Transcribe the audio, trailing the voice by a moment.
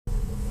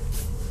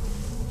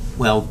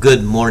Well,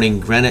 good morning,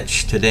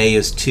 Greenwich. Today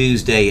is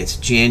Tuesday. It's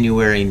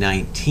January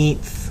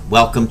 19th.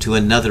 Welcome to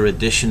another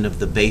edition of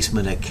the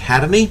Basement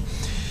Academy.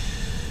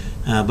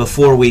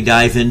 Before we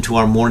dive into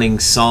our morning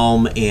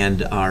psalm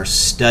and our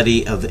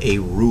study of a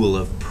rule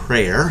of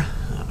prayer,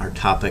 our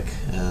topic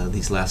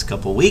these last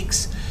couple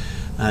weeks,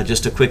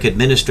 just a quick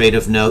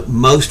administrative note.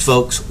 Most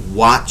folks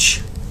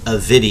watch a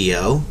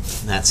video.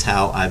 That's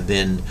how I've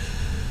been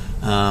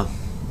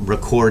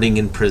recording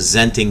and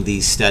presenting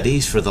these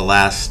studies for the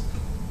last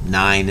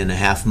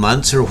 9.5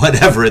 months or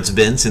whatever it's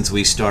been since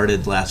we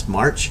started last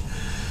March.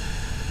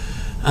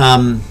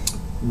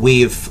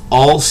 We've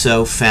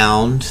also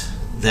found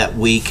that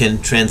we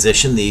can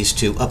transition these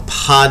to a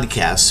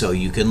podcast so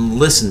you can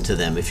listen to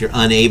them. If you're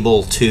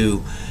unable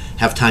to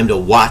have time to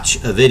watch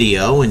a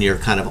video and you're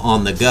kind of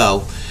on the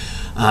go,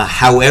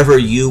 however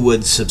you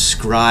would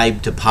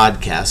subscribe to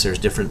podcasts, there's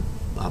different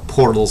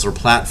portals or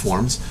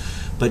platforms,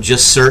 but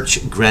just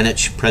search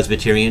Greenwich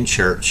Presbyterian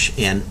Church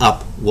and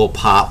up will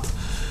pop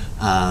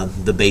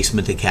the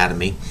Basement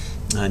Academy,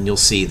 and you'll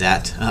see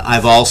that.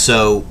 I've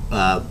also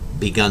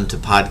begun to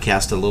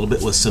podcast a little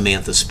bit with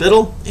Samantha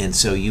Spittle, and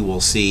so you will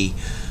see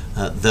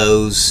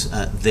those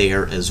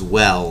there as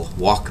well.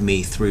 Walk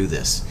me through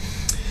this.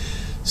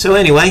 So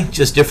anyway,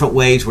 just different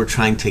ways we're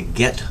trying to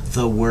get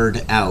the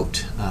word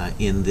out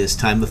in this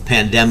time of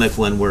pandemic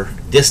when we're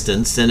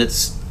distanced, and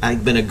it's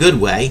been a good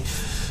way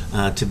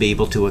to be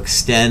able to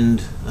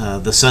extend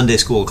the Sunday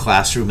school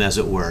classroom, as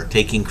it were,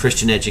 taking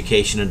Christian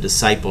education and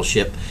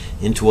discipleship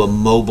into a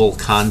mobile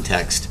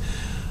context,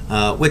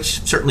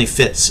 which certainly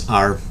fits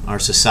our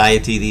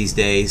society these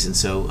days. And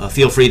so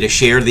feel free to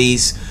share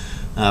these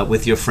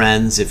with your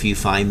friends if you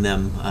find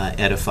them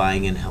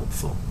edifying and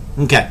helpful.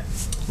 Okay,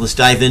 let's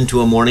dive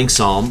into a morning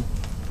psalm.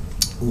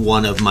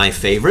 One of my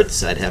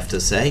favorites, I'd have to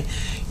say.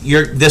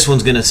 This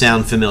one's going to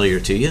sound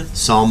familiar to you.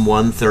 Psalm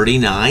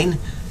 139.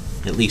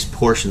 At least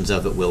portions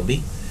of it will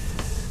be.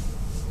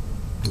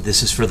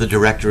 This is for the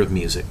director of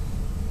music.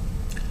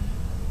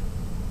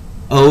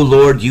 O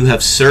Lord, you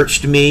have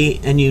searched me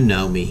and you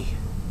know me.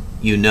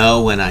 You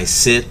know when I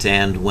sit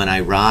and when I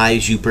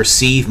rise. You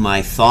perceive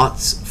my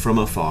thoughts from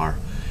afar.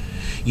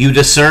 You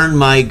discern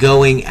my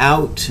going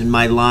out and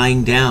my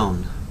lying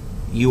down.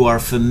 You are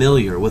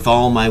familiar with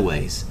all my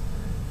ways.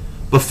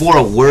 Before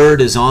a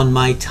word is on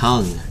my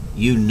tongue,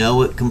 you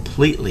know it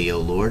completely, O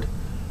Lord.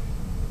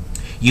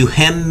 You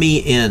hem me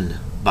in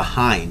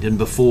behind and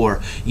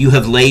before. You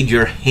have laid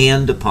your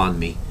hand upon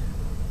me.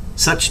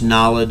 Such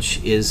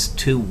knowledge is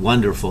too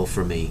wonderful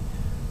for me,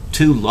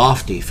 too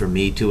lofty for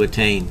me to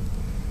attain.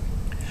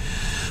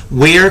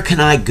 Where can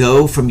I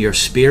go from your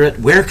spirit?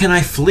 Where can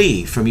I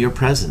flee from your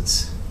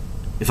presence?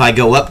 If I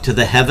go up to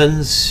the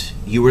heavens,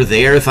 you are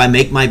there. If I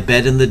make my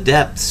bed in the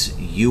depths,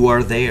 you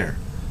are there.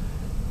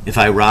 If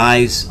I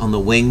rise on the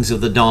wings of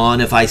the dawn,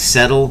 if I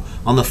settle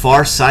on the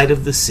far side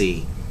of the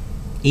sea,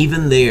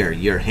 even there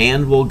your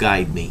hand will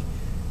guide me.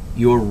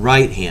 Your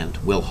right hand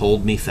will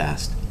hold me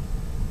fast.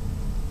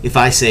 If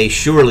I say,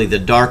 surely the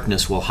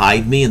darkness will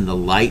hide me and the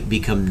light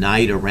become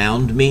night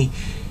around me,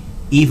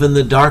 even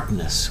the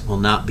darkness will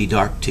not be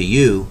dark to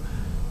you.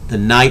 The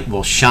night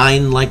will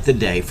shine like the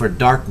day, for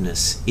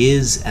darkness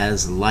is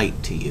as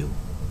light to you.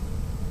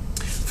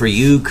 For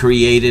you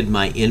created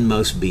my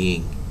inmost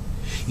being.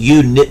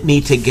 You knit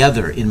me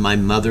together in my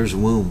mother's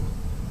womb.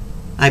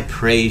 I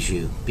praise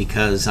you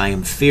because I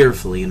am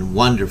fearfully and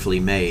wonderfully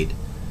made.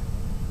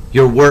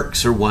 Your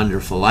works are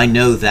wonderful. I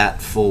know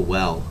that full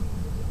well.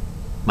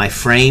 My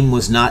frame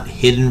was not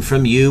hidden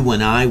from you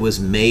when I was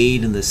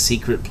made in the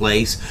secret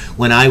place,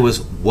 when I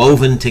was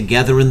woven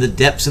together in the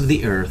depths of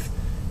the earth.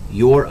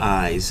 Your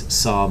eyes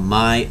saw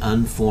my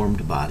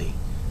unformed body.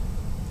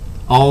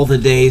 All the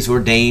days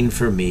ordained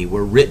for me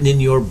were written in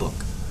your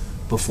book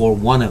before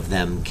one of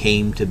them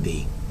came to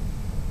be.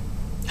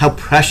 How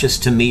precious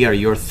to me are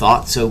your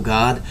thoughts, O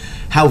God!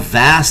 How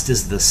vast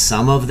is the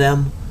sum of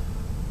them!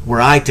 Were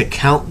I to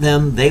count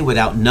them, they would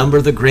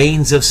outnumber the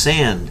grains of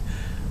sand.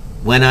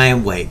 When I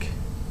awake,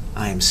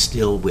 I am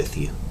still with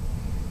you.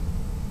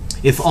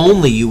 If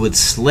only you would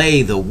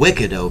slay the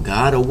wicked, O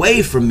God!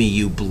 Away from me,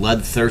 you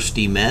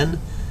bloodthirsty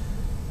men!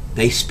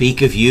 They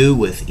speak of you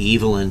with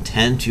evil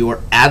intent.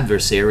 Your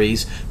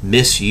adversaries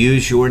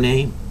misuse your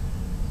name.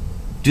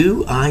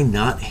 Do I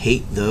not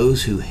hate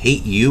those who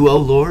hate you, O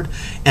Lord,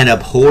 and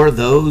abhor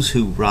those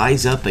who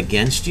rise up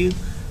against you?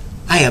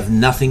 I have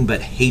nothing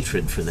but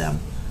hatred for them.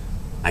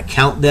 I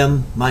count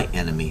them my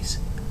enemies.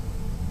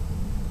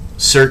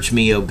 Search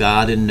me, O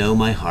God, and know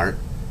my heart.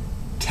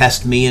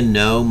 Test me and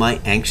know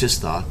my anxious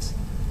thoughts.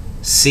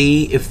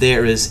 See if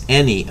there is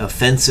any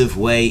offensive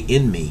way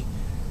in me,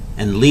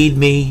 and lead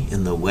me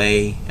in the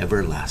way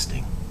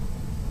everlasting.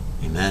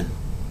 Amen.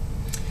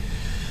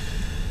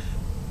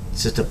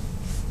 It's just a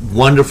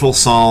wonderful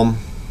psalm.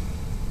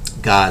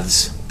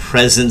 God's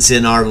presence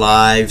in our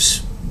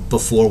lives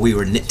before we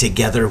were knit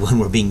together, when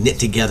we're being knit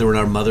together in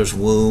our mother's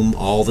womb,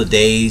 all the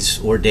days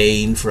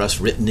ordained for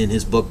us written in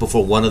his book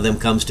before one of them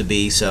comes to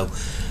be. So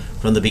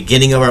from the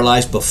beginning of our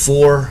lives,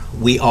 before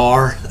we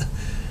are,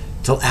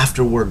 till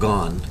after we're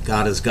gone.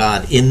 God is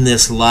God. In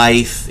this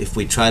life, if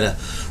we try to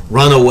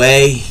run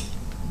away,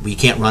 we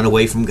can't run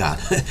away from God.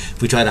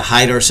 If we try to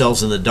hide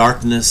ourselves in the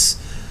darkness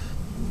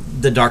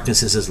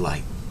is His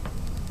light.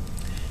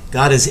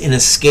 God is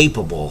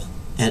inescapable,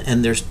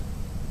 and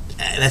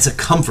that's a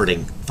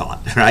comforting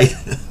thought, right?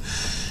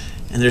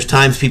 And there's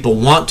times people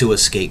want to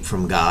escape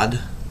from God.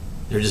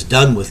 They're just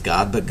done with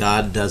God, but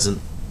God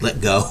doesn't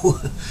let go.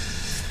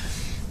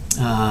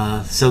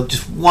 So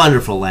just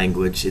wonderful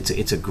language.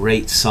 It's a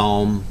great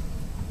psalm.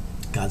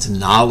 God's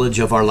knowledge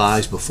of our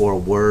lives before a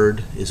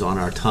word is on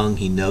our tongue.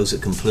 He knows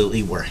it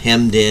completely. We're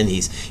hemmed in.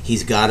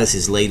 He's got us.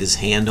 He's laid His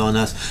hand on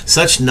us.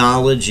 Such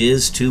knowledge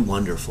is too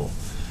wonderful.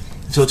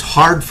 So it's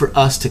hard for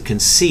us to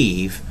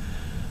conceive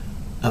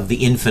of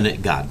the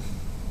infinite God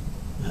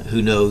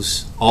who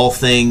knows all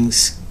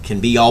things, can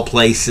be all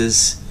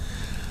places.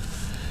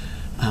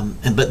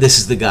 But this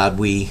is the God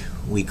we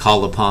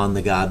call upon,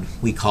 the God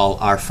we call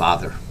our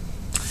Father.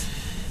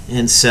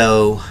 And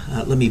so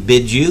let me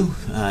bid you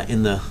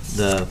in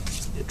the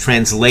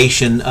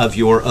translation of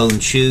your own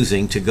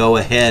choosing to go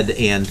ahead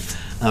and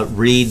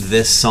read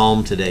this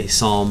psalm today,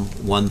 Psalm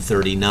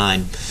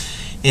 139.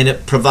 And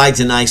it provides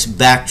a nice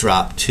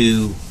backdrop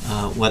to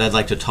what I'd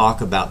like to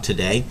talk about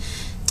today.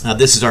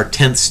 This is our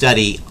 10th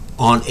study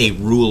on a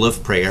rule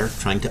of prayer,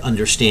 trying to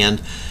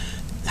understand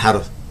how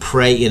to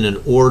pray in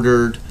an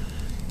ordered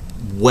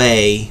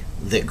way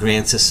that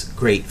grants us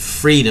great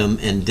freedom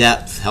and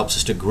depth, helps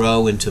us to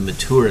grow into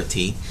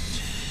maturity.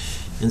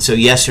 And so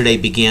yesterday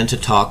began to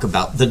talk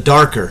about the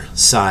darker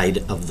side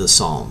of the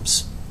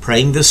Psalms.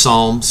 Praying the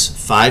Psalms,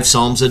 5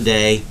 Psalms a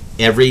day,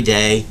 every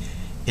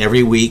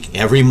week,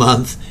 every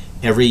month,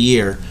 every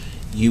year.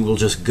 You will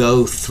just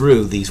go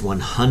through these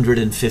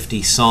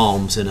 150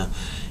 Psalms in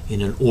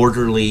an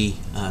orderly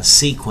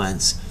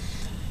sequence.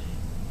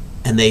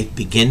 And they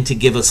begin to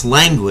give us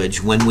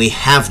language when we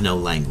have no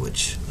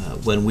language.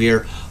 When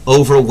we're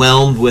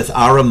overwhelmed with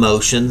our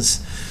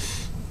emotions,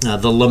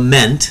 the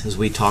lament, as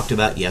we talked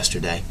about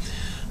yesterday,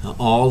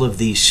 all of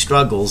these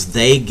struggles,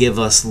 they give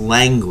us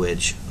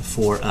language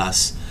for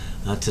us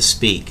to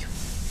speak.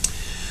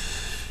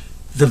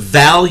 The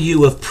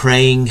value of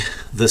praying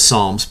the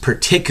Psalms,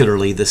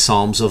 particularly the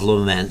Psalms of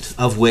Lament,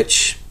 of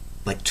which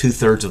like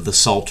 2/3 of the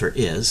Psalter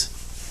is,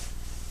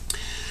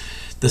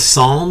 the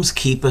Psalms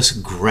keep us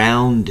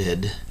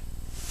grounded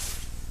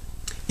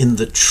in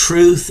the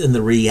truth and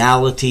the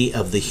reality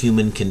of the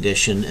human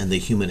condition and the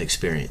human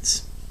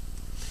experience.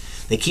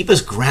 They keep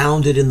us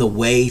grounded in the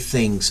way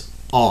things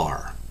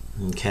are.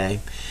 Okay?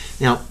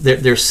 Now,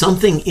 there's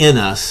something in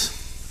us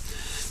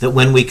that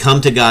when we come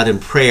to God in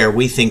prayer,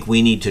 we think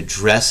we need to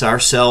dress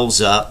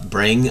ourselves up,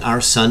 bring our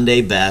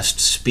Sunday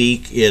best,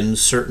 speak in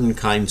certain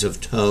kinds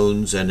of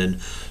tones and in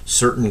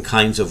certain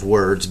kinds of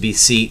words,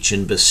 beseech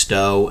and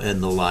bestow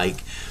and the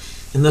like.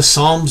 And the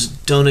Psalms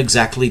don't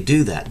exactly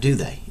do that, do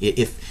they?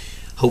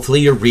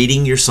 Hopefully you're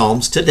reading your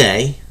Psalms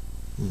today,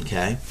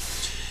 okay?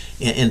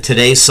 And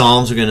today's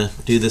Psalms, we're going to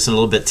do this in a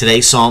little bit.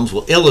 Today's Psalms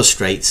will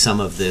illustrate some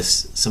of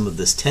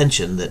this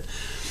tension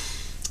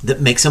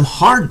that makes them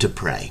hard to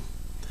pray.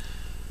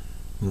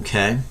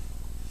 Okay?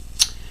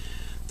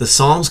 The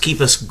Psalms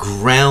keep us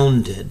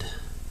grounded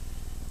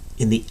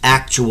in the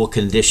actual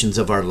conditions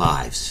of our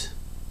lives.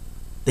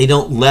 They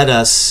don't let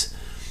us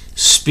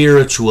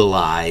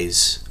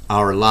spiritualize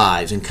our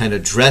lives and kind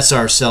of dress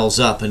ourselves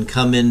up and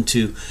come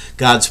into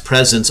God's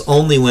presence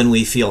only when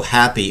we feel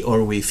happy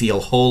or we feel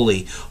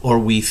holy or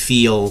we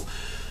feel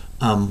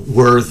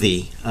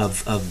worthy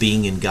of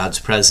being in God's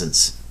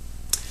presence.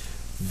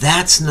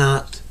 That's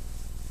not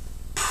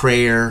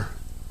prayer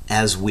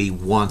as we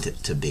want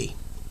it to be.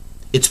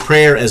 It's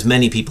prayer as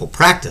many people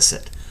practice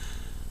it.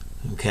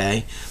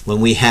 Okay? When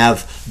we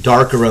have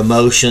darker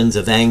emotions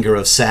of anger,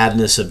 of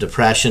sadness, of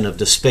depression, of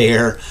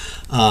despair,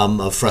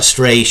 of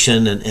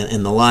frustration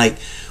and the like,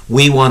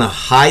 we want to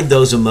hide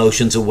those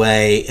emotions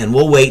away and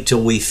we'll wait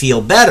till we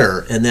feel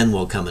better and then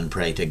we'll come and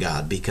pray to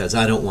God because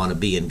I don't want to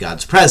be in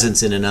God's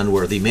presence in an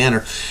unworthy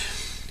manner.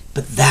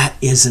 But that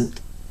isn't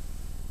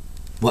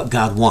what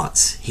God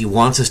wants. He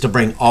wants us to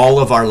bring all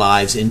of our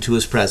lives into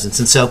His presence.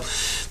 And so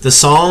the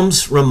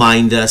Psalms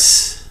remind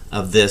us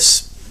of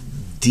this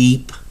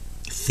deep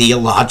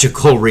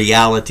theological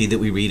reality that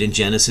we read in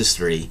Genesis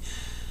 3,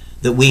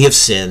 that we have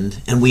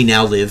sinned and we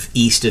now live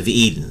east of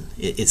Eden.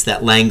 It's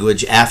that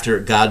language after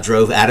God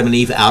drove Adam and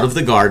Eve out of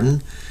the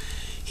garden.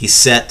 He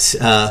set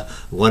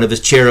one of His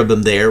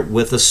cherubim there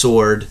with a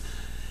sword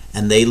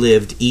and they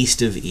lived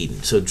east of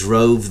Eden, so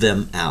drove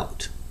them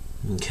out.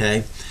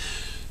 Okay?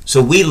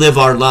 So we live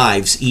our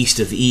lives east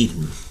of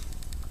Eden.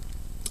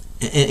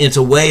 And it's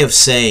a way of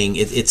saying,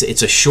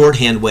 it's a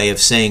shorthand way of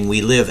saying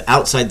we live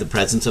outside the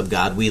presence of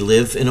God. We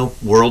live in a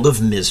world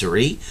of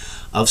misery,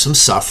 of some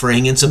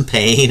suffering and some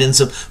pain, and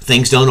some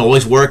things don't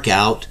always work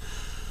out.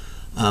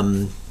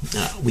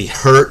 We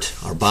hurt,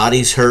 our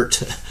bodies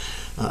hurt,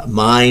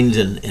 mind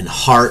and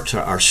heart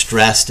are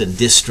stressed and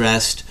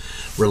distressed.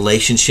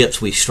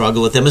 Relationships, we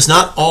struggle with them. It's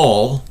not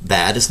all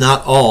bad, it's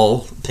not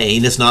all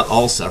pain, it's not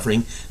all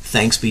suffering.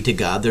 Thanks be to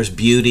God. There's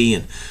beauty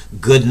and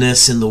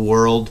goodness in the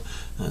world.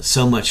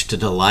 so much to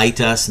delight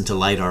us and to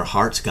light our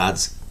hearts,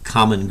 God's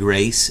common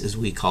grace, as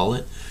we call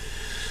it.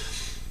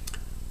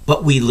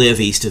 But we live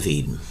east of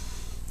Eden.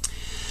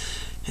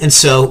 And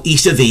so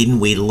east of Eden,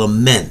 we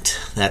lament.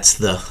 That's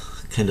the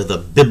kind of the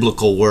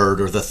biblical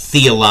word or the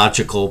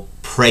theological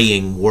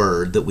praying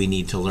word that we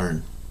need to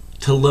learn.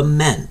 To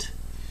lament.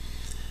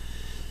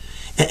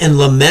 And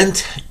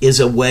lament is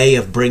a way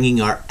of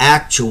bringing our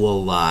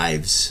actual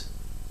lives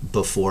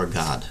before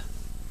God.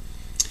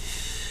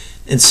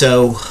 And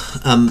so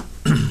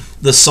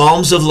the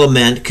Psalms of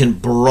Lament can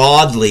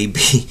broadly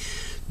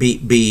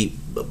be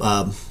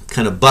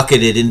kind of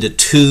bucketed into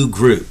two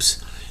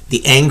groups,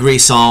 the angry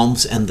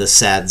Psalms and the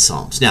sad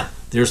Psalms. Now,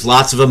 there's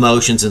lots of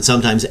emotions, and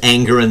sometimes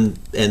anger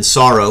and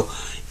sorrow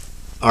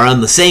are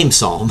on the same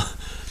psalm,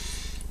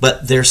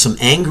 but there's some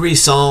angry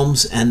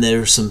Psalms and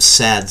there's some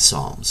sad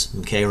Psalms,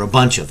 okay, or a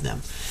bunch of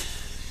them.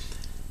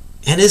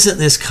 And isn't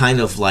this kind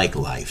of like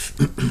life?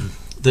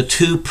 The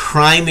two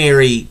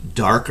primary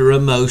darker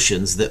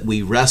emotions that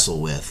we wrestle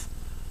with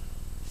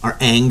are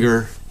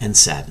anger and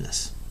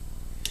sadness.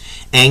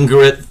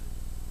 Anger at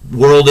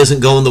world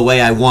isn't going the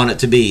way I want it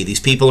to be. These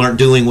people aren't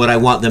doing what I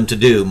want them to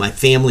do. My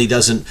family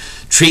doesn't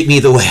treat me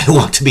the way I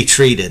want to be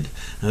treated.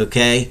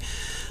 Okay?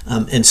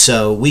 And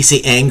so we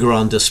see anger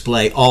on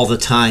display all the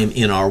time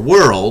in our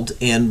world,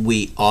 and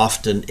we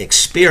often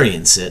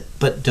experience it,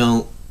 but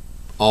don't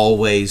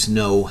always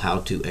know how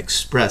to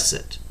express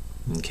it.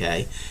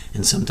 Okay?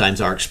 And sometimes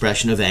our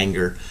expression of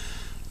anger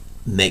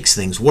makes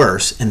things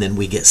worse, and then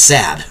we get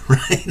sad,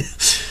 right?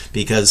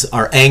 Because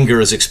our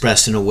anger is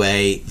expressed in a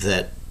way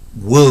that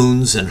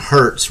wounds and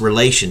hurts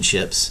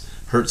relationships,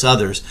 hurts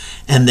others,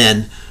 and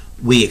then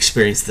we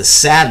experience the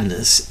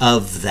sadness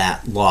of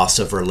that loss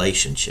of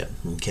relationship,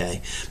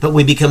 okay? But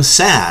we become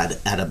sad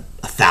at a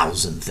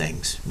thousand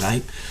things,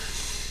 right?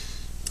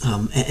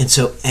 And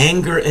so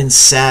anger and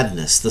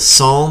sadness, the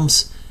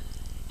Psalms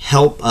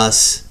help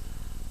us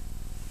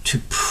to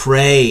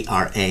pray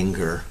our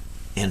anger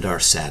and our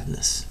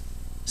sadness.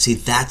 See,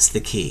 that's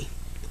the key.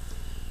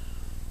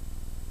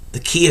 The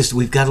key is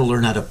we've got to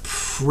learn how to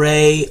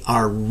pray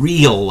our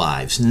real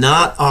lives,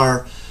 not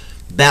our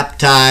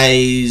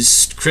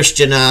baptized,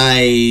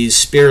 Christianized,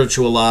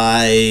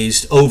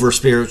 spiritualized,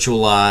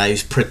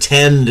 over-spiritualized,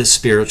 pretend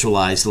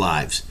spiritualized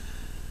lives.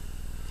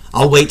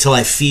 I'll wait till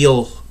I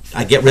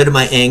get rid of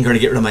my anger and I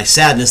get rid of my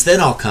sadness, then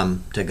I'll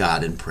come to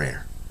God in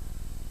prayer.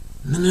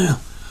 No.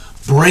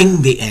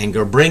 Bring the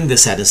anger, bring the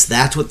sadness.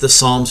 That's what the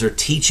Psalms are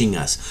teaching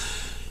us.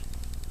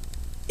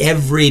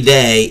 Every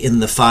day in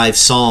the 5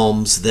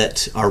 Psalms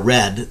that are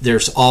read,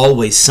 there's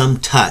always some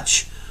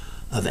touch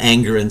of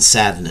anger and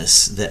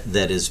sadness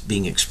that is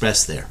being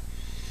expressed there.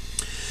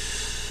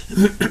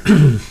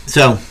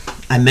 So,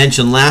 I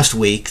mentioned last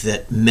week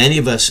that many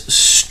of us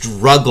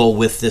struggle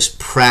with this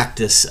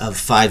practice of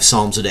 5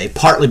 Psalms a day,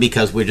 partly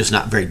because we're just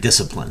not very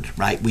disciplined,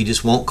 right? We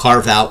just won't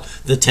carve out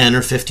the 10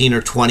 or 15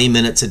 or 20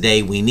 minutes a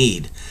day we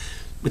need,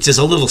 which is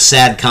a little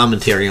sad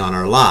commentary on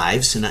our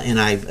lives. And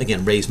I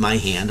again, raise my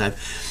hand.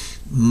 I've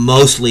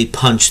mostly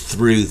punched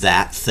through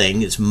that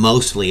thing. It's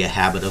mostly a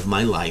habit of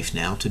my life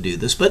now to do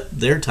this, but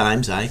there are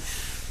times I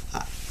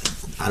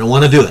don't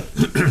want to do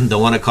it.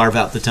 Don't want to carve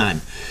out the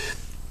time.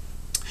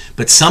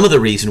 But some of the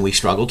reason we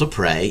struggle to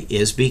pray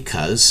is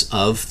because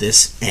of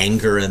this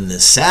anger and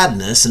this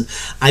sadness, and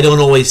I don't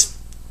always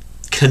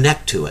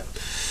connect to it.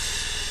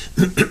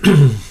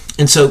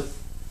 And so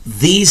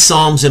these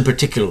Psalms in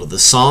particular, the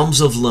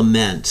Psalms of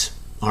Lament,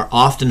 are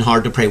often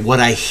hard to pray. What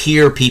I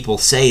hear people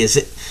say is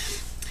that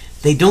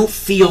they don't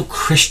feel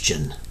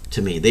Christian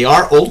to me. They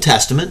are Old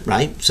Testament,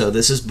 right? So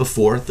this is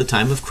before the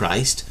time of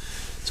Christ.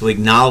 So we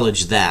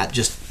acknowledge that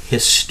just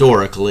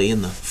historically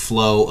in the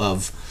flow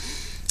of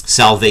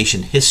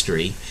salvation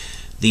history.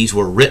 These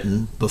were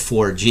written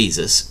before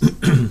Jesus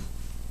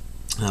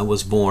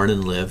was born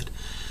and lived.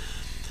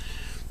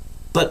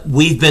 But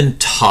we've been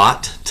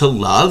taught to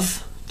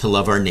love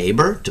our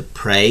neighbor, to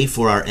pray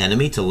for our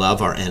enemy, to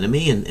love our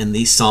enemy. And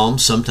these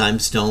Psalms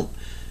sometimes don't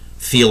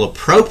feel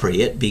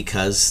appropriate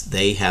because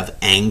they have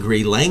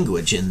angry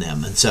language in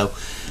them. And so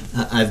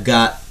I've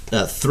got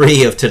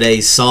 3 of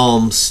today's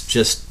Psalms,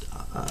 just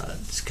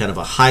it's kind of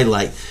a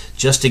highlight,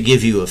 just to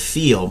give you a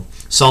feel.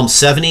 Psalm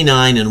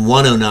 79 and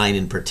 109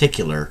 in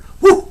particular,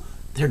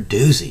 they're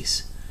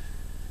doozies.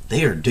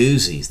 They are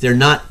doozies. They're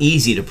not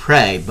easy to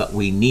pray, but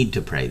we need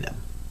to pray them.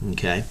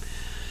 Okay?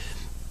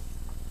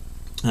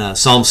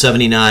 Psalm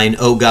 79,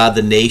 O God,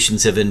 the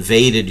nations have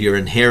invaded your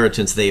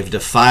inheritance. They have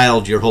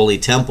defiled your holy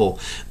temple.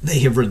 They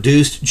have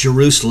reduced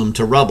Jerusalem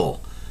to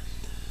rubble.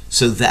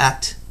 So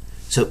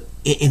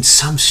in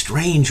some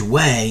strange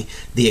way,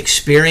 the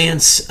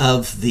experience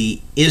of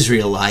the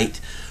Israelite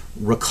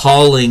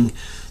recalling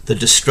the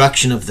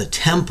destruction of the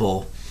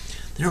temple,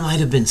 there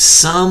might have been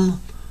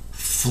some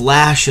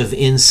flash of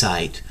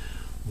insight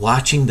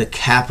watching the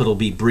capital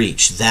be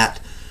breached.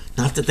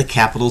 Not that the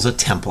Capitol's a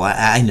temple,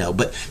 I know,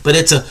 but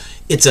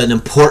it's an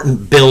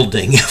important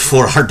building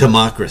for our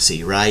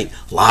democracy, right?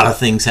 A lot of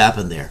things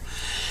happen there.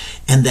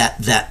 And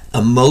that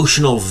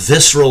emotional,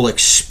 visceral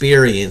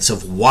experience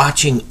of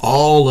watching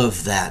all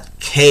of that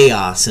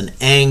chaos and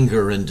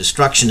anger and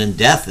destruction and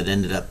death that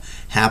ended up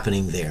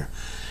happening there.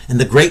 And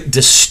the great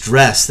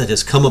distress that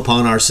has come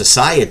upon our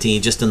society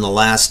just in the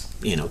last,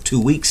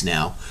 2 weeks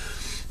now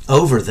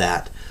over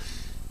that.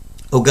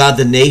 O God,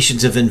 the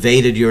nations have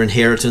invaded your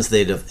inheritance.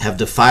 They have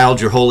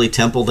defiled your holy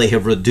temple. They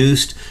have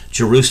reduced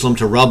Jerusalem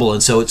to rubble.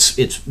 And so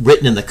it's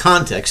written in the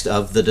context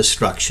of the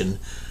destruction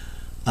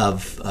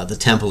of the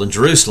temple in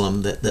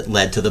Jerusalem that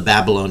led to the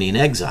Babylonian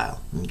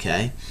exile.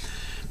 Okay?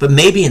 But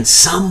maybe in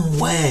some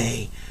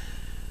way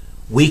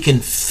we can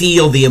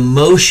feel the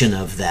emotion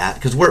of that,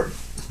 because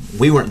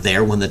we weren't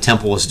there when the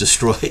temple was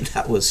destroyed.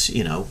 That was,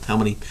 how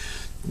many,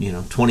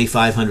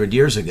 2,500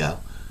 years ago.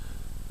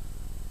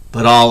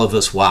 But all of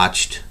us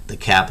watched the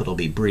Capitol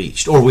be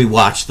breached, or we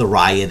watched the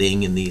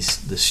rioting in the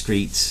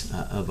streets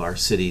of our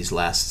cities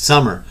last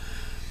summer.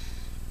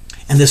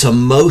 And this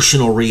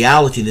emotional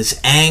reality, this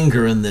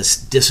anger and this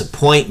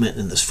disappointment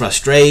and this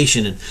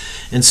frustration.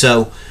 And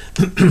so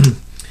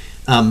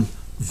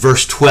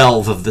verse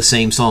 12 of the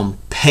same psalm,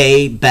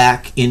 pay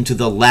back into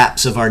the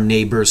laps of our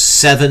neighbors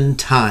 7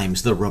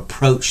 times the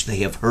reproach they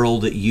have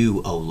hurled at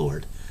you, O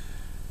Lord.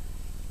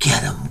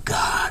 Get 'em,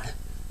 God.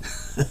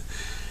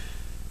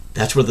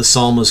 That's where the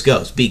psalmist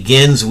goes.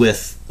 Begins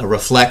with a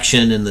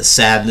reflection and the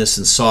sadness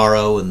and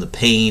sorrow and the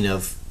pain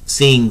of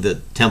seeing the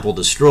temple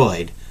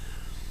destroyed.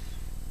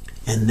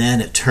 And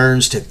then it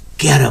turns to,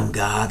 get 'em,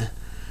 God.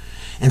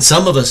 And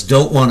some of us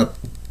don't want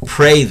to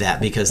pray that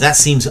because that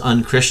seems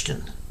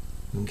unchristian.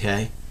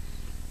 Okay?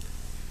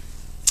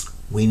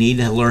 We need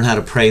to learn how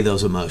to pray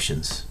those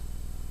emotions.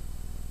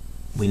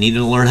 We need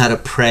to learn how to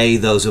pray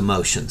those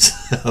emotions.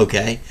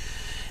 Okay?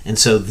 And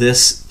so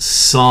this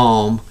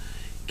psalm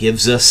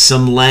gives us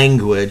some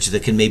language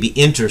that can maybe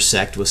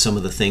intersect with some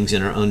of the things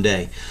in our own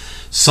day.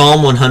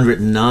 Psalm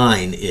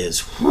 109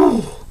 is,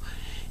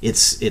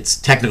 it's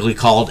technically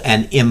called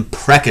an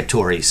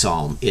imprecatory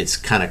psalm. It's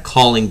kind of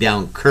calling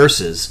down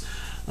curses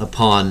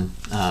upon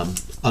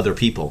other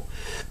people.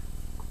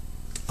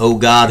 O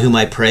God, whom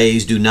I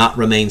praise, do not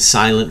remain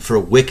silent, for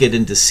wicked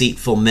and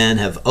deceitful men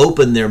have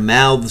opened their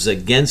mouths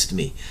against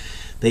me.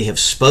 They have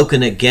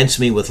spoken against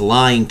me with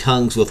lying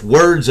tongues. With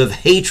words of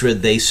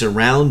hatred they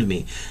surround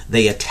me.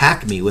 They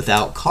attack me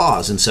without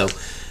cause. And so,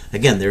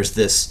 again, there's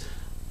this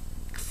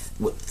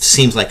what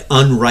seems like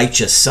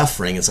unrighteous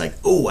suffering. It's like,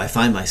 oh, I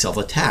find myself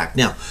attacked.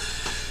 Now,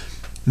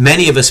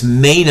 many of us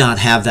may not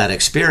have that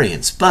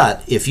experience,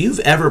 but if you've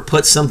ever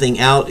put something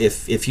out,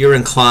 if you're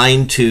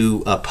inclined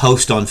to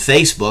post on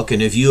Facebook, and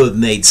if you have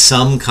made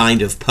some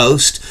kind of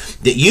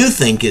post that you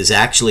think is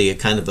actually a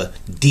kind of a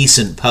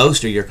decent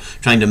post, or you're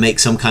trying to make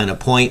some kind of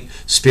point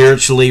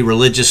spiritually,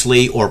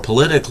 religiously, or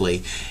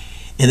politically,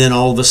 and then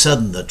all of a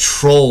sudden the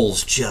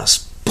trolls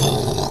just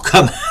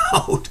come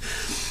out,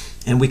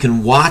 and we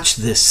can watch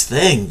this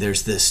thing.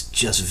 There's this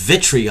just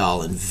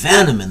vitriol and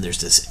venom, and there's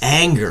this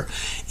anger,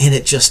 and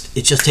it just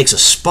takes a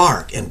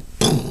spark and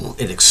boom,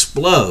 it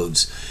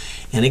explodes.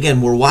 And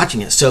again, we're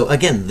watching it. So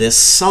again, this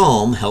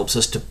psalm helps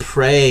us to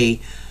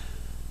pray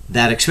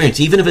that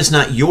experience. Even if it's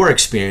not your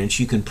experience,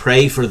 you can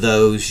pray for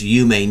those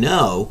you may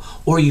know,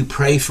 or you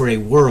pray for a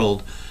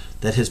world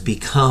that has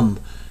become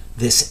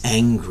this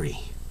angry,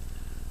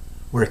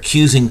 where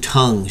accusing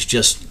tongues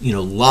just,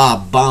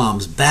 lob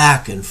bombs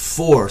back and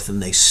forth,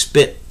 and they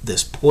spit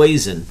this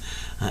poison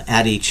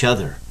at each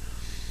other.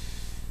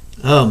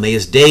 Oh, may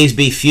his days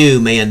be few.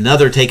 May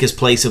another take his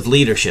place of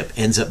leadership.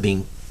 Ends up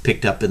being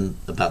picked up in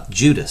about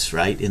Judas,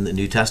 right, in the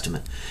New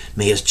Testament.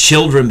 May his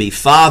children be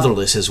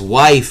fatherless, his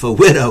wife a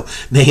widow.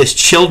 May his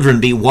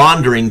children be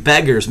wandering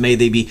beggars. May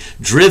they be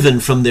driven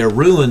from their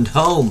ruined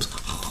homes.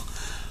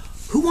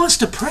 Who wants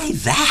to pray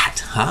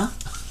that, huh?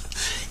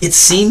 It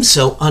seems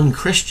so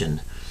unchristian.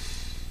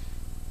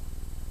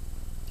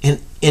 And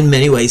in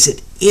many ways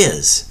it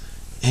is.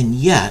 And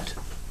yet,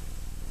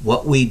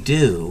 what we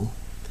do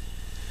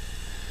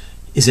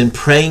is, in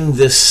praying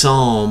this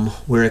psalm,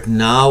 we're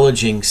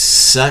acknowledging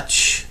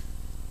such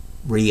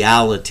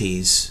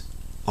realities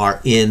are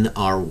in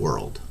our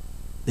world.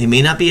 They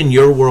may not be in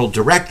your world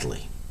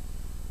directly.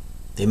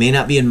 They may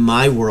not be in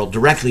my world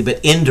directly, but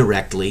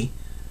indirectly,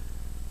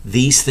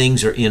 these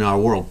things are in our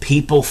world.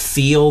 People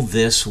feel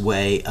this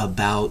way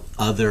about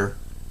other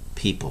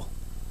people.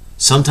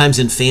 Sometimes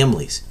in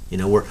families.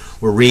 We're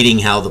reading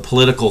how the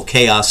political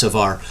chaos of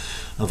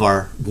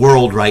our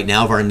world right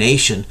now, of our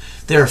nation,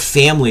 there are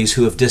families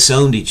who have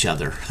disowned each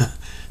other,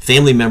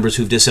 family members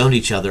who've disowned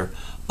each other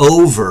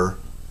over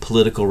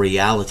political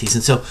realities.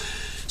 And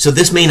so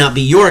this may not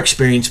be your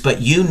experience, but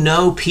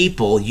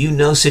people,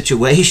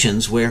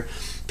 situations where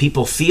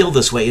people feel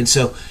this way. And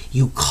so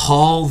you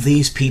call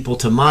these people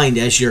to mind.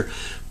 As you're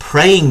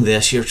praying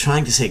this, you're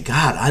trying to say,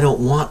 God, I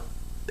don't want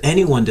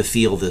anyone to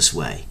feel this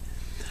way.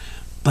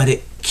 But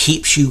it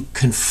keeps you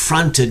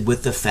confronted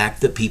with the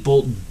fact that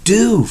people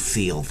do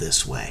feel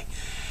this way.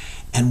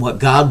 And what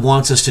God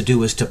wants us to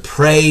do is to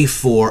pray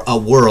for a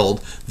world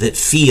that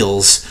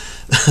feels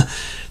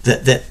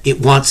that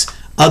it wants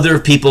other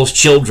people's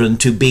children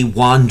to be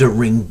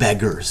wandering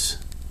beggars.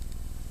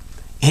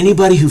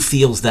 Anybody who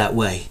feels that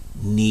way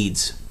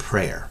needs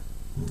prayer,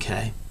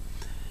 okay?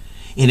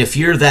 And if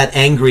you're that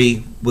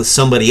angry with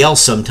somebody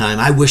else sometime,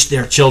 I wish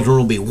their children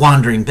will be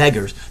wandering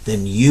beggars,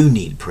 then you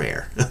need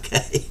prayer,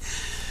 okay?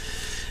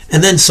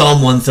 And then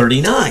Psalm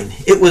 139.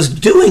 It was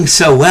doing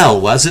so well,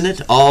 wasn't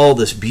it? All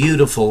this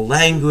beautiful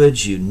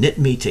language. You knit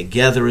me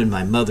together in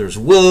my mother's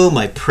womb.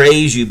 I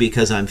praise you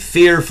because I'm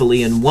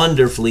fearfully and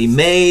wonderfully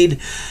made.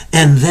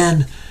 And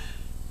then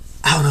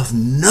out of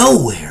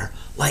nowhere,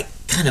 like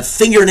kind of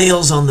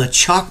fingernails on the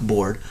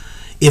chalkboard,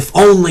 if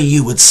only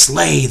you would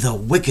slay the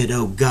wicked,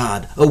 O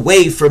God.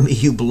 Away from me,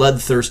 you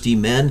bloodthirsty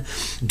men.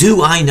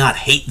 Do I not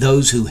hate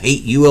those who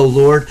hate you, O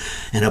Lord,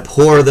 and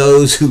abhor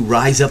those who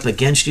rise up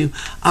against you?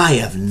 I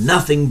have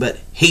nothing but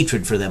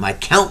hatred for them. I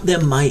count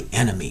them my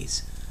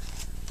enemies.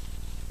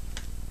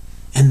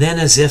 And then,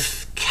 as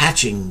if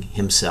catching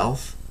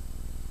himself,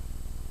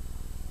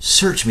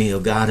 search me, O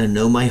God, and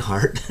know my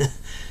heart.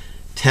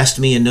 Test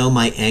me and know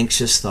my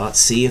anxious thoughts.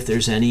 See if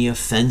there's any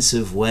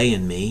offensive way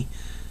in me,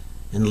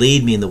 and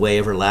lead me in the way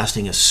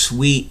everlasting, a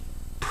sweet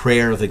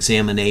prayer of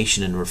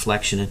examination and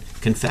reflection and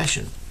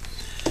confession.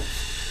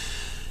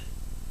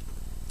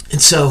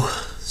 And so,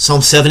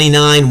 Psalm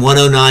 79,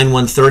 109,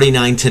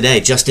 139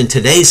 today, just in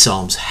today's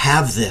Psalms,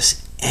 have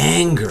this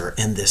anger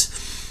and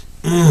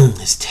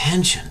this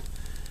tension.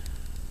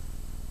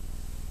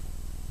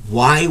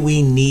 Why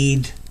we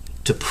need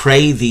to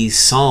pray these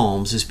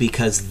Psalms is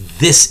because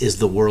this is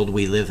the world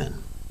we live in.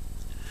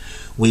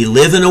 We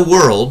live in a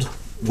world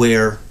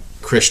where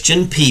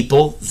Christian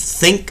people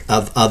think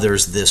of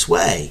others this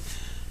way.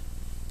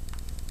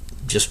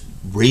 Just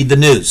read the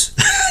news.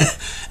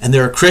 And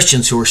there are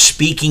Christians who are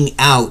speaking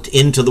out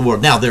into the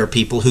world. Now, there are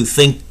people who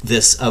think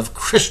this of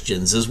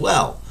Christians as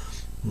well.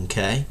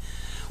 Okay?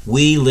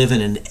 We live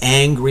in an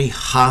angry,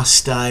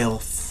 hostile,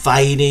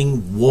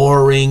 fighting,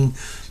 warring,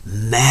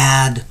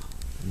 mad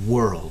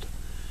world.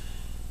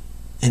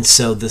 And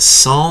so the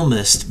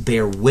psalmists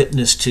bear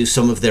witness to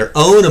some of their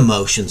own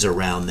emotions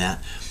around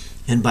that.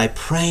 And by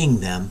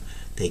praying them,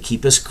 they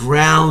keep us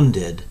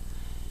grounded.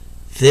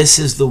 This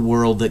is the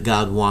world that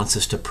God wants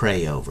us to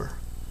pray over.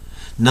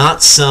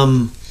 Not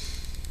some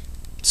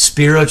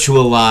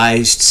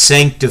spiritualized,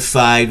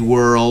 sanctified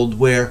world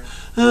where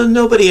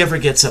nobody ever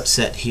gets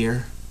upset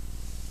here.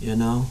 You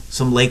know,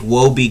 some Lake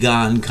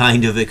Woebegone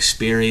kind of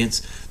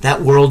experience.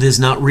 That world is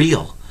not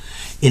real.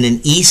 In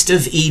an East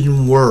of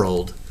Eden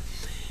world,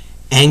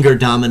 anger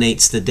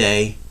dominates the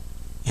day,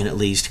 and it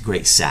leads to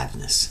great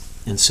sadness.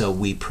 And so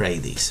we pray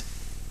these.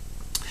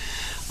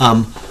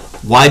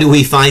 Why do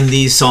we find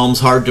these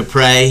Psalms hard to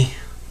pray?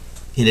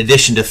 In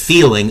addition to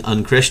feeling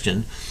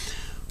unchristian,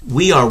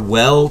 we are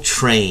well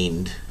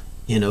trained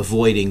in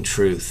avoiding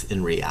truth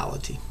and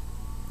reality.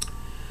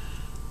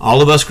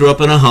 All of us grew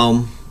up in a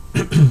home.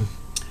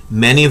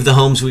 Many of the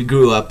homes we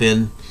grew up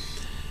in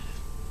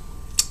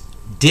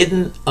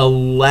didn't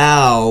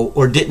allow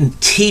or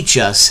didn't teach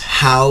us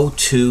how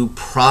to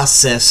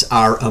process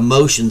our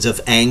emotions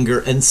of anger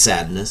and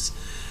sadness,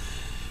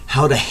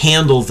 how to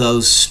handle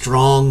those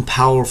strong,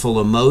 powerful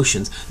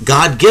emotions,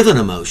 God-given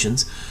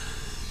emotions.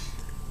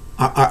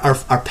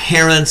 Our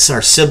parents,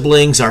 our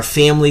siblings, our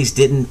families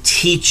didn't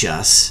teach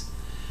us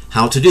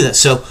how to do that.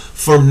 So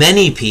for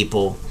many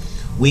people,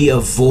 we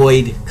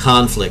avoid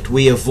conflict.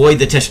 We avoid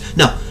the tension.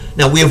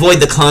 Now we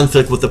avoid the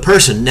conflict with the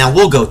person. Now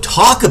we'll go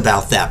talk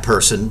about that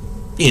person,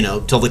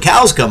 till the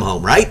cows come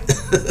home, right?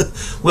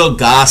 We'll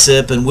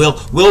gossip and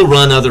we'll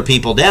run other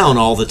people down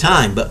all the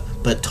time.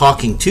 But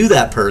talking to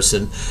that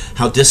person,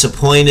 how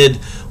disappointed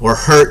or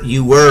hurt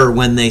you were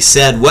when they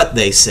said what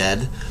they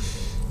said.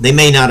 They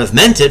may not have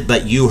meant it,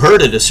 but you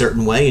heard it a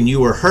certain way and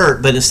you were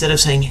hurt. But instead of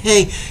saying,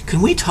 hey,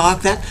 can we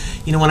talk that?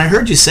 When I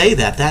heard you say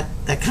that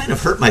kind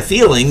of hurt my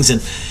feelings.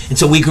 And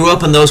so we grew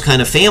up in those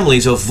kind of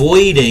families,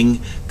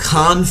 avoiding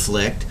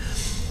conflict.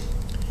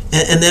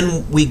 And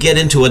then we get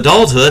into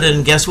adulthood,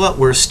 and guess what?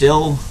 We're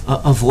still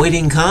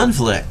avoiding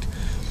conflict.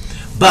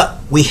 But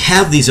we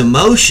have these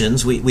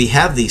emotions, we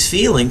have these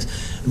feelings,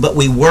 but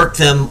we work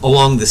them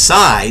along the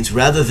sides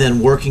rather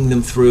than working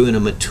them through in a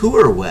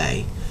mature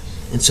way.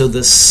 And so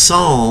the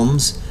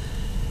Psalms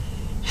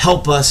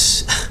help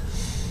us.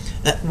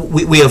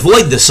 We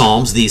avoid the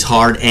Psalms, these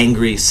hard,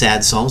 angry,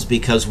 sad Psalms,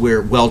 because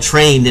we're well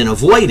trained in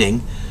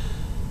avoiding,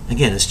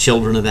 again, as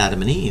children of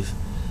Adam and Eve.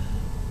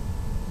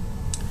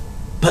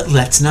 But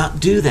let's not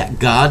do that.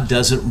 God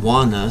doesn't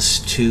want us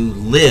to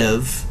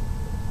live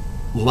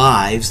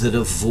lives that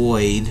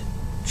avoid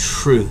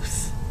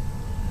truth,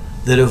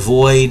 that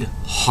avoid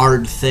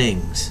hard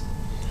things.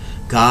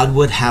 God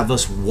would have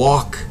us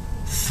walk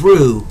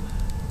through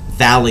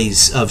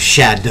valleys of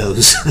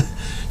shadows,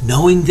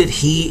 knowing that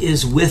He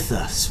is with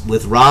us,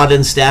 with rod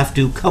and staff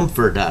to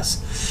comfort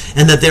us,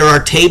 and that there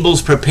are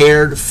tables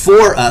prepared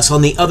for us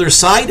on the other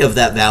side of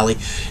that valley,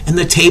 and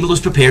the table is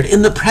prepared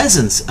in the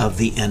presence of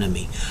the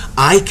enemy.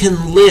 I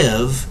can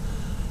live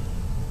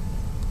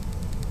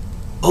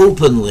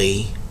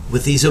openly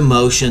with these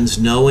emotions,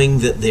 knowing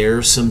that there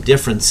are some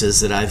differences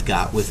that I've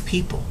got with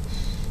people.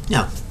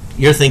 Now,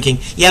 You're thinking,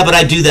 yeah, but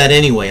I do that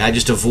anyway. I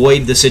just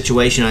avoid the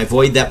situation. I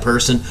avoid that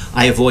person.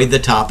 I avoid the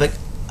topic.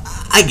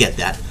 I get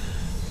that.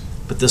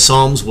 But the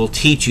Psalms will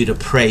teach you to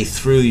pray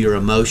through your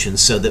emotions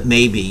so that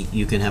maybe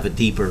you can have a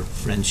deeper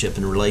friendship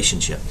and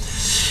relationship.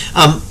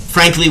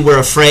 Frankly, we're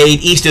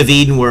afraid, East of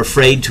Eden, we're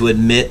afraid to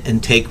admit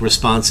and take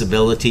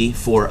responsibility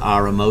for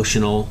our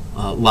emotional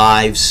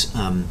lives.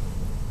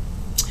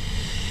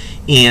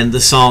 And the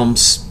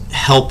Psalms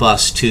help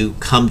us to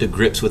come to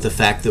grips with the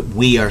fact that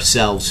we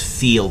ourselves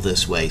feel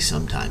this way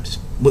sometimes.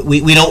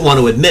 We don't want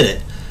to admit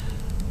it,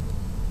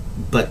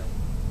 but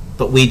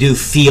we do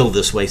feel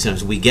this way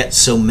sometimes. We get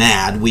so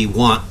mad, we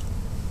want,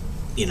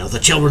 the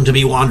children to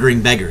be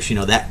wandering beggars,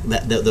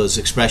 those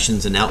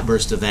expressions and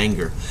outbursts of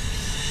anger.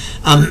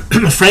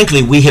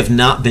 Frankly, we have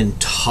not been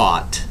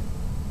taught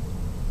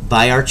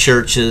by our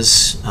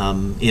churches,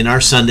 in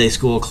our Sunday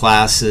school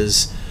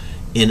classes,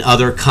 in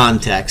other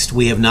contexts,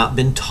 we have not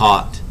been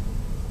taught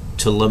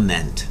to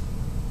lament.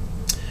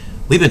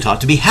 We've been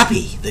taught to be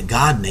happy, that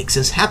God makes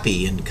us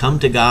happy, and come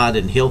to God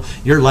and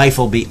your life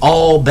will be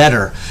all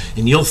better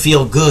and you'll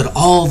feel good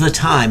all the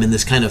time, in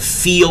this kind of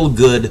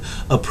feel-good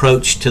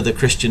approach to the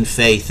Christian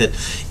faith that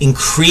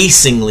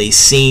increasingly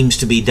seems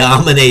to be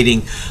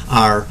dominating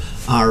our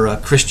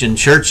Christian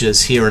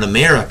churches here in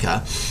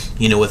America,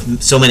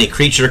 with so many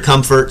creature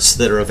comforts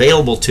that are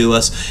available to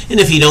us.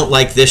 And if you don't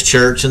like this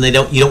church and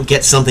you don't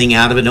get something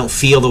out of it, don't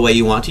feel the way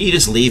you want to, you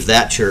just leave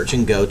that church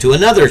and go to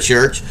another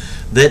church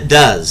that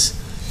does.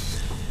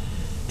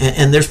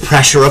 And there's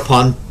pressure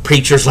upon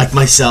preachers like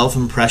myself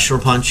and pressure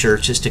upon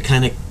churches to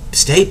kind of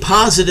stay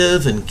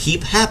positive and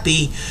keep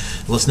happy.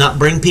 Let's not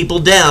bring people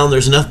down.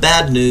 There's enough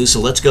bad news, so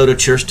let's go to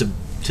church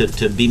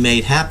to be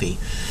made happy.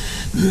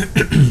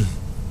 And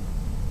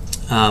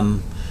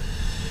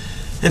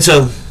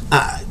so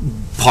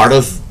part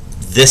of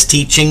this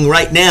teaching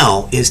right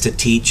now is to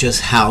teach us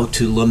how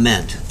to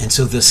lament. And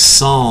so the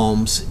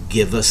Psalms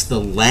give us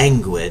the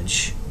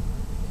language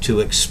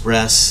to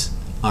express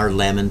our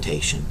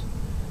lamentation.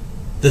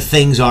 The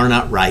things are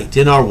not right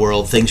in our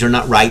world. Things are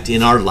not right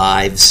in our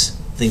lives.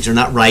 Things are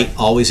not right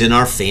always in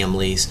our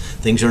families.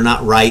 Things are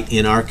not right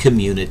in our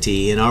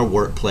community, in our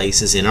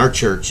workplaces, in our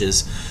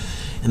churches.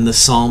 And the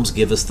Psalms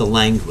give us the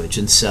language.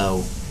 And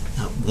so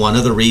one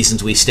of the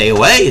reasons we stay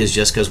away is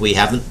just because we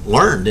haven't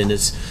learned, and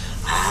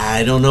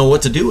I don't know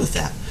what to do with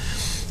that.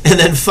 And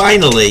then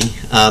finally,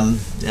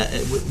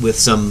 with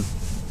some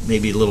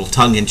maybe a little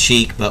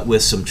tongue-in-cheek, but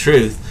with some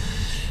truth,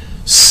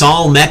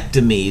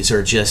 psalmectomies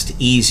are just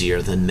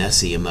easier than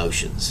messy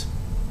emotions.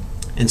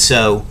 And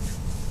so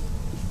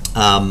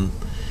Psalm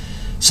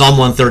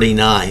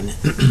 139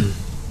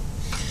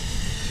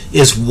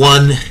 is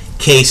one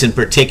case in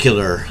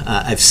particular.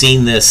 I've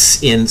seen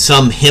this in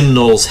some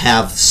hymnals,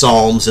 have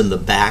psalms in the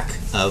back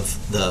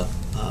of the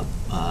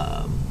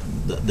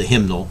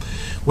hymnal,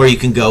 where you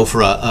can go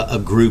for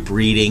a group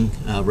reading,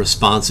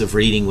 responsive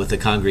reading with the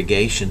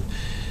congregation.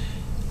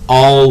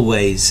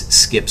 Always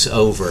skips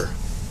over,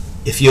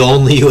 if you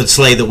only would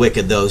slay the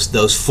wicked,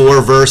 those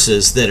 4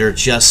 verses that are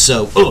just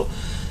so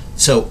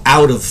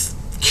out of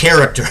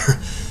character.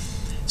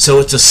 So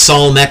it's a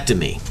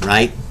psalmectomy,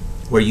 right?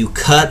 Where you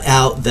cut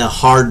out the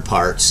hard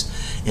parts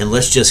and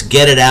let's just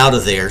get it out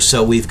of there.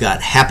 So we've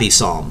got happy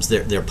psalms.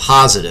 They're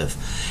positive.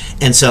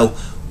 And so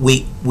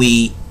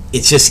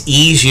it's just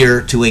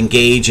easier to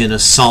engage in a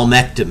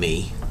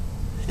psalmectomy.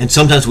 And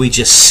sometimes we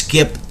just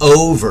skip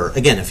over.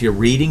 Again, if you're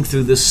reading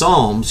through the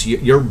Psalms,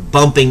 you're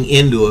bumping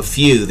into a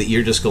few that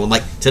you're just going,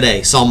 like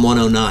today, Psalm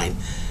 109.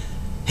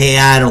 Hey,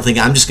 I'm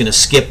just going to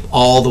skip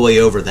all the way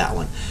over that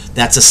one.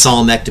 That's a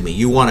psalmectomy.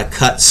 You want to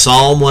cut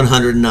Psalm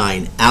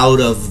 109 out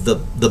of the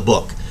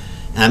book.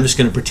 And I'm just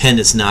going to pretend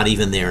it's not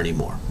even there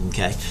anymore.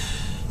 Okay?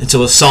 And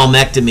so a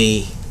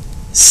psalmectomy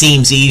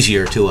seems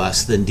easier to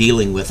us than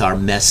dealing with our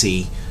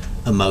messy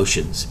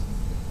emotions.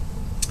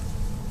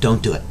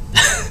 Don't do it.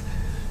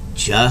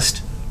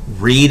 Just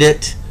read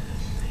it.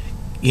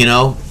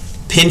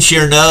 Pinch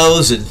your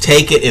nose and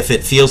take it. If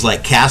it feels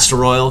like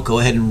castor oil, go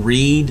ahead and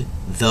read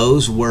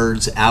those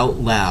words out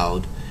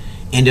loud.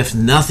 And if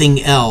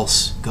nothing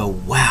else, go,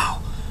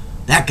 wow,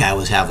 that guy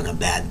was having a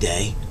bad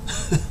day.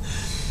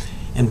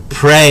 And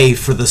pray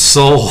for the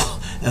soul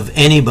of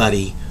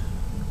anybody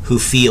who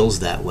feels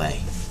that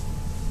way.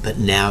 But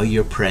now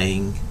you're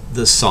praying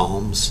the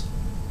Psalms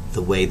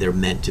the way they're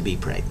meant to be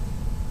prayed.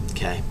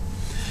 Okay?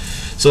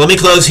 So let me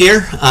close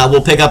here.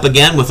 We'll pick up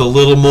again with a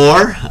little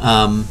more,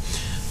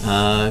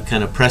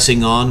 kind of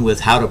pressing on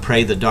with how to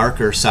pray the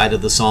darker side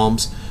of the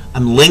Psalms.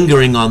 I'm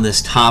lingering on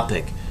this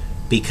topic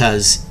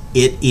because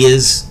it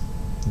is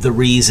the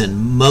reason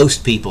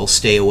most people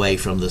stay away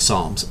from the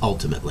Psalms,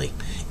 ultimately.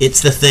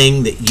 It's the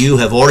thing that you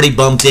have already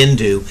bumped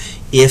into.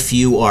 If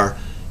you are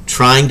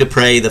trying to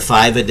pray the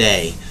 5 a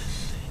day,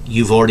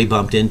 you've already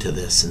bumped into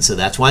this. And so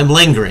that's why I'm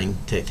lingering,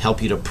 to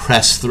help you to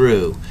press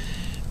through,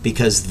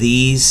 because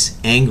these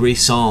angry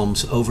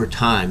Psalms over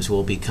times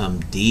will become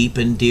deep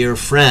and dear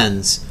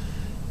friends.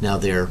 Now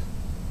they're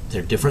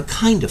different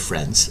kind of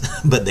friends,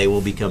 but they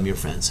will become your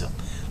friends. So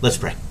let's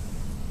pray.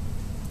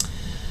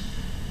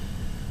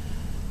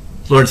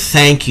 Lord,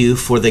 thank you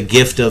for the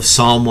gift of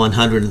Psalm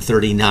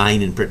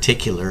 139 in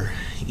particular,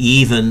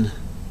 even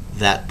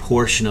that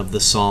portion of the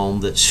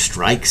psalm that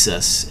strikes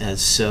us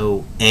as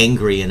so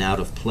angry and out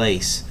of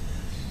place.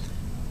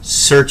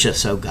 Search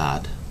us, O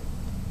God.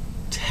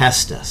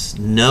 Test us.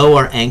 Know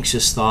our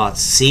anxious thoughts.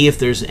 See if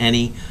there's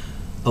any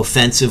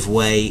offensive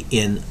way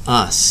in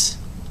us,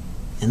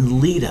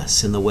 and lead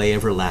us in the way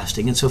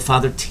everlasting. And so,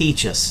 Father,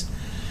 teach us.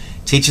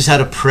 Teach us how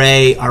to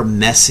pray our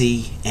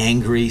messy,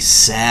 angry,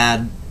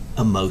 sad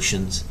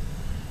emotions.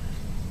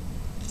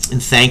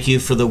 And thank you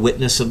for the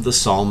witness of the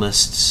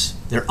psalmists,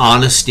 their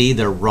honesty,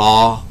 their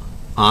raw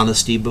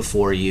honesty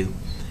before you.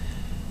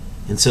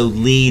 And so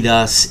lead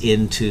us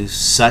into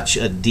such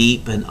a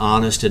deep and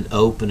honest and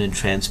open and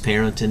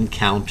transparent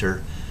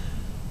encounter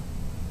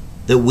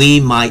that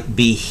we might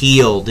be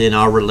healed in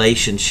our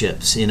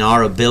relationships, in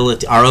our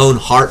ability, our own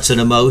hearts and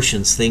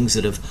emotions, things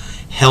that have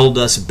held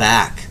us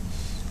back,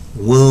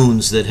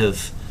 wounds that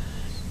have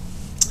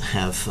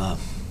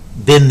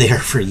been there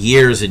for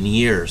years and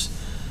years.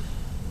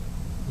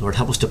 Lord,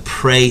 help us to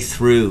pray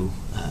through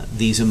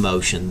these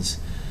emotions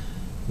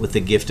with the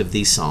gift of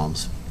these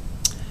psalms.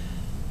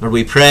 Lord,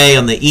 we pray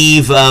on the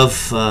eve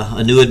of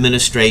a new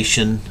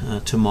administration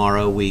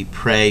tomorrow. We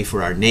pray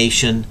for our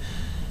nation,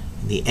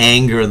 the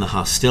anger and the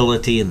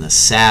hostility and the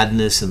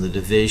sadness and the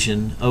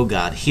division. Oh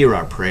God, hear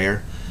our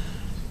prayer.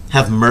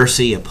 Have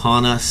mercy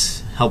upon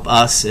us. Help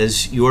us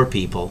as your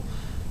people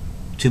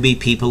to be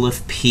people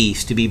of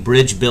peace, to be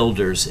bridge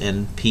builders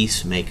and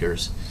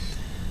peacemakers.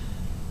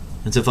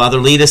 And so, Father,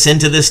 lead us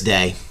into this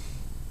day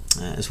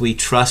as we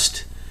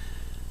trust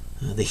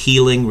the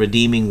healing,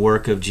 redeeming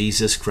work of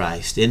Jesus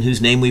Christ, in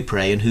whose name we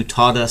pray and who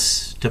taught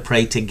us to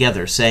pray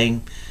together,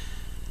 saying,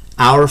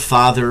 Our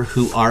Father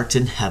who art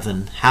in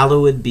heaven,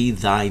 hallowed be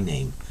thy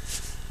name.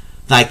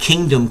 Thy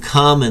kingdom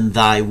come and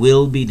thy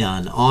will be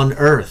done on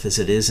earth as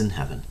it is in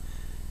heaven.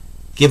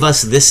 Give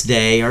us this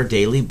day our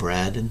daily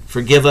bread, and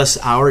forgive us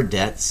our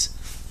debts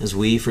as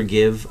we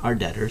forgive our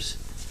debtors.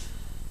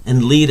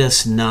 And lead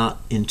us not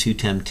into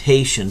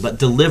temptation, but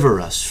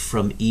deliver us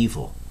from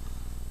evil.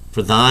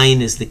 For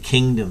thine is the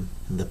kingdom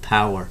and the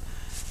power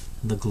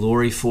and the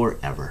glory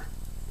forever.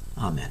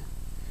 Amen.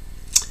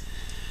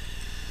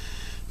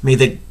 May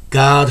the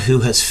God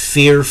who has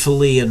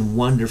fearfully and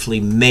wonderfully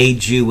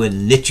made you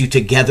and knit you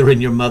together in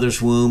your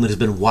mother's womb and has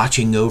been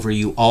watching over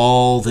you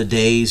all the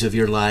days of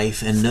your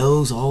life and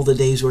knows all the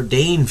days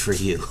ordained for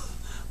you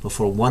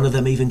before one of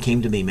them even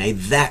came to me, may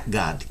that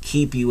God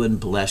keep you and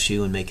bless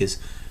you and make his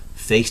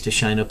face to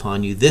shine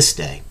upon you this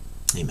day.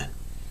 Amen.